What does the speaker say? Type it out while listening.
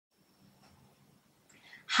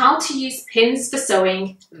how to use pins for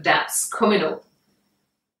sewing, that's coming up.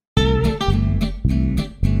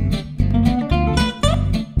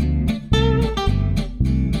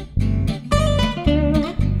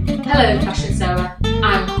 Hello Fashion Sewer,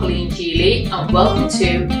 I'm Colleen and welcome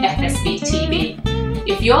to FSBTV.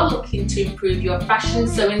 If you're looking to improve your fashion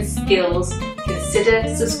sewing skills,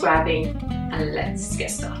 consider subscribing and let's get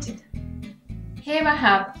started. Here I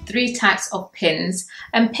have 3 types of pins,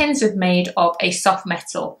 and pins are made of a soft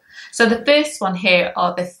metal. So the first one here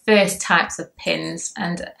are the first types of pins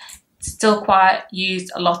and still quite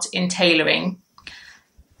used a lot in tailoring.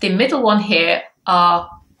 The middle one here are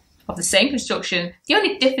of the same construction. The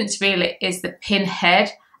only difference really is the pin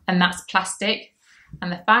head, and that's plastic.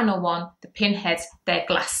 And the final one, the pin heads, they're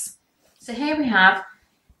glass. So here we have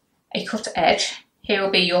a cut edge. Here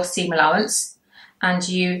will be your seam allowance. And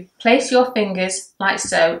you place your fingers like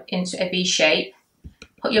so into a V shape,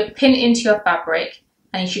 put your pin into your fabric,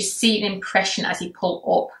 and you should see an impression as you pull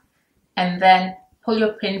up, and then pull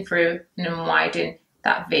your pin through and then widen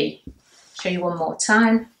that V. Show you one more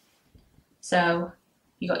time. So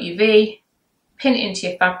you got your V, pin into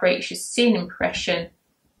your fabric, you should see an impression,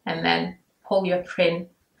 and then pull your pin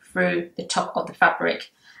through the top of the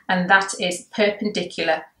fabric, and that is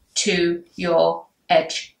perpendicular to your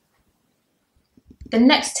edge. The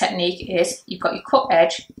next technique is you've got your cut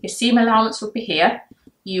edge, your seam allowance would be here.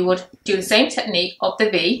 You would do the same technique of the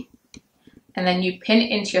V, and then you pin it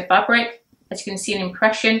into your fabric. As you can see an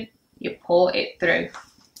impression, you pull it through.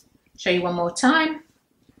 Show you one more time.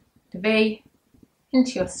 The V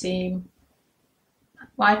into your seam,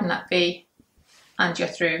 widen that V, and you're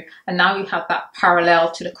through. And now you have that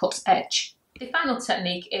parallel to the cut edge. The final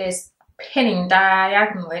technique is pinning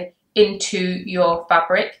diagonally into your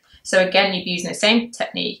fabric. So again, you're using the same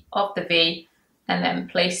technique of the V and then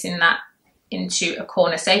placing that into a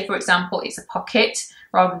corner. Say for example, it's a pocket,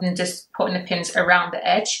 rather than just putting the pins around the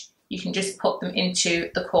edge, you can just put them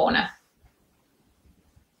into the corner,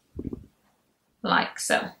 like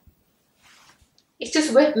so. It's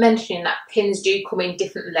just worth mentioning that pins do come in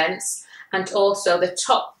different lengths, and also the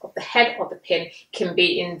top of the head of the pin can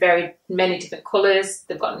be in many different colours.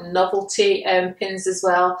 They've got novelty pins as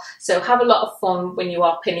well. So have a lot of fun when you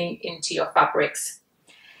are pinning into your fabrics.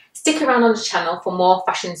 Stick around on the channel for more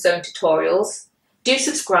fashion sewing tutorials. Do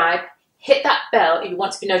subscribe, hit that bell if you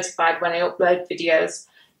want to be notified when I upload videos.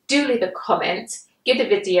 Do leave a comment, give the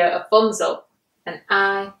video a thumbs up, and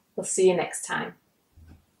I will see you next time.